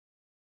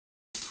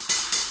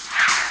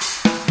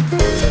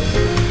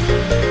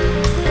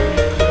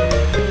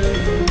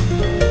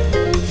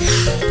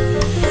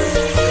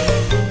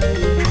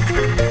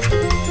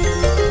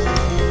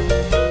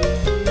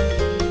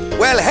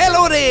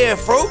there,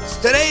 folks.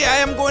 Today I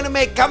am going to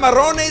make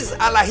camarones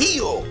al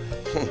ajillo.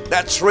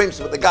 That's shrimps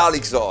with the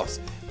garlic sauce.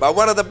 But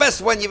one of the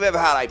best ones you've ever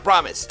had, I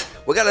promise.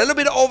 We got a little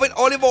bit of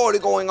olive oil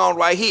going on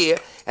right here,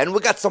 and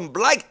we got some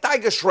black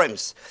tiger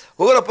shrimps.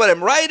 We're gonna put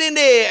them right in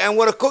there, and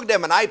we're gonna cook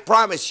them, and I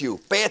promise you,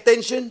 pay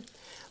attention,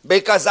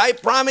 because I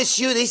promise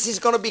you this is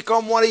gonna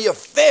become one of your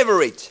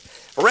favorite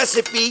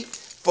recipe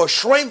for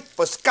shrimp,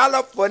 for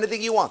scallop, for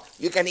anything you want.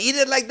 You can eat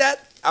it like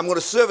that. I'm gonna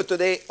serve it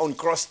today on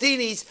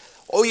crostinis,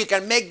 or you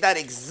can make that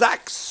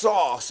exact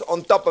sauce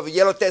on top of a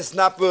yellowtail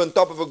snapper, on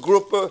top of a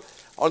grouper,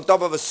 on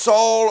top of a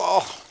sole.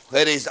 Oh,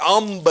 it is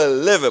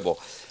unbelievable.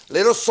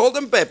 Little salt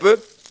and pepper.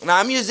 Now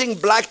I'm using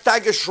black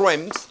tiger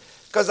shrimps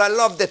because I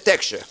love the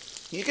texture.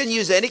 You can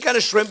use any kind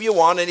of shrimp you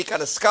want, any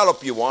kind of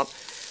scallop you want.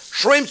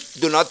 Shrimps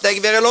do not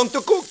take very long to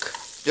cook.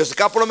 Just a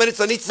couple of minutes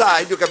on each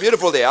side. Look how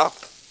beautiful they are.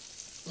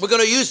 We're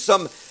gonna use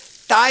some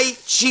Thai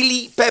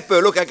chili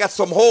pepper. Look, I got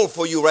some whole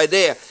for you right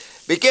there.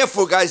 Be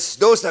careful, guys.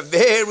 Those are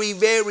very,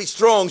 very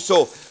strong.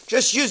 So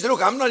just use,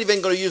 look, I'm not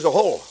even going to use a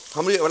whole.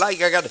 I'm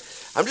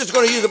just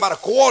going to use about a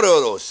quarter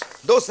of those.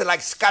 Those are like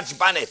Scotch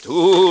bonnet.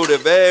 Ooh, they're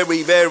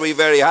very, very,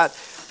 very hot.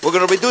 We're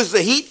going to reduce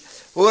the heat.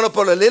 We're going to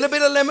put a little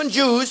bit of lemon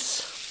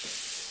juice.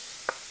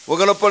 We're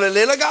going to put a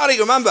little garlic.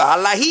 Remember,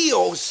 al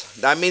ajillos.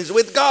 That means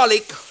with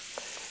garlic.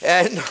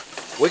 And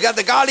we got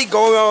the garlic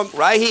going on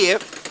right here.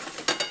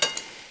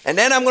 And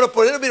then I'm going to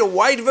put a little bit of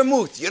white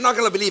vermouth. You're not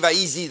going to believe how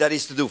easy that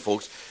is to do,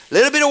 folks. A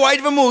little bit of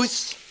white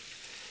vermouth.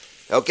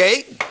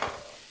 Okay.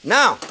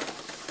 Now,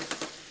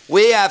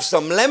 we have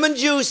some lemon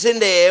juice in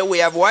there. We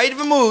have white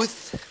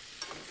vermouth.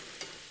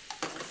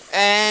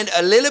 And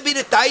a little bit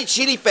of Thai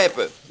chili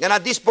pepper. And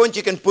at this point,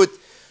 you can put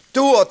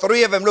 2 or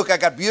 3 of them. Look, I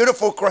got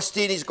beautiful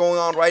crostinis going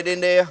on right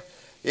in there.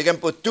 You can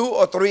put 2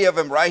 or 3 of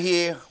them right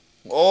here.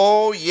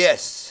 Oh,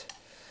 yes.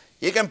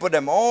 You can put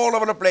them all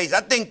over the place.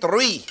 I think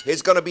 3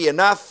 is going to be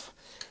enough.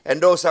 And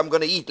those I'm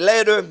going to eat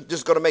later.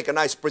 Just going to make a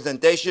nice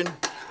presentation.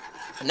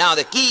 Now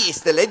the key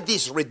is to let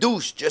this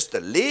reduce just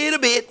a little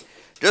bit,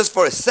 just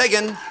for a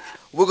second.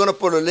 We're going to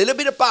put a little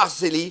bit of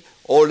parsley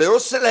or a little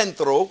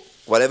cilantro,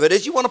 whatever it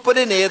is you want to put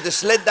in there,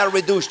 just let that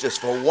reduce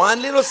just for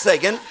 1 little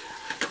second.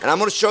 And I'm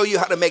going to show you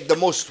how to make the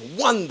most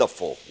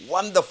wonderful,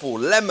 wonderful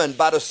lemon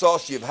butter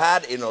sauce you've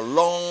had in a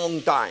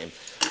long time.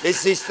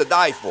 This is to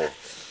die for.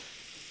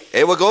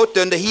 Here we go,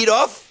 turn the heat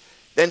off,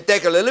 then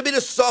take a little bit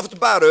of soft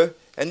butter,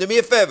 and do me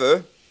a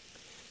favor,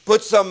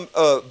 put some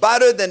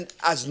butter that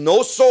has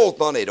no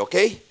salt on it,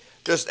 okay?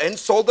 Just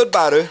unsalted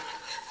butter.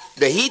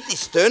 The heat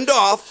is turned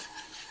off.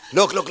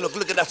 Look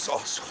at that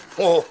sauce.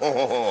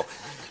 Oh,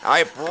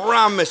 I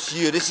promise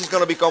you, this is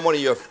going to become one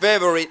of your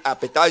favorite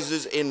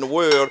appetizers in the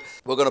world.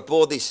 We're going to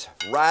pour this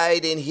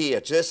right in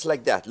here, just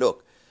like that.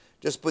 Look,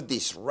 just put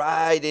this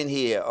right in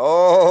here.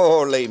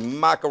 Holy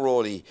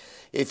macaroni.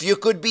 If you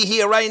could be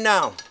here right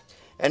now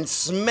and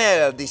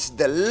smell this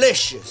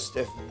delicious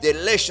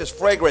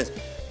fragrance,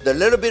 the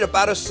little bit of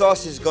butter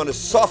sauce is going to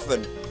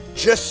soften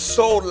just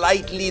so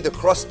lightly the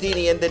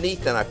crostini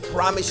underneath, and I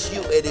promise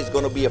you it is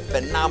going to be a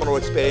phenomenal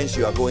experience.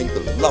 You are going to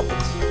love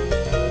it.